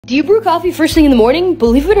Do you brew coffee first thing in the morning?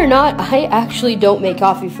 Believe it or not, I actually don't make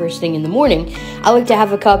coffee first thing in the morning. I like to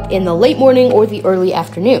have a cup in the late morning or the early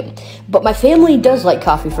afternoon. But my family does like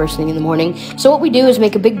coffee first thing in the morning, so what we do is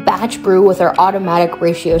make a big batch brew with our automatic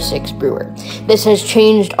ratio 6 brewer. This has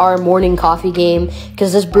changed our morning coffee game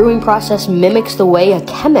because this brewing process mimics the way a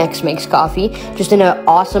Chemex makes coffee, just in an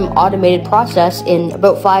awesome automated process in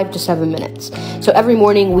about 5 to 7 minutes. So every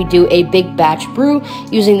morning we do a big batch brew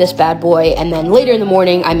using this bad boy, and then later in the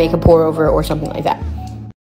morning I make a pour over or something like that.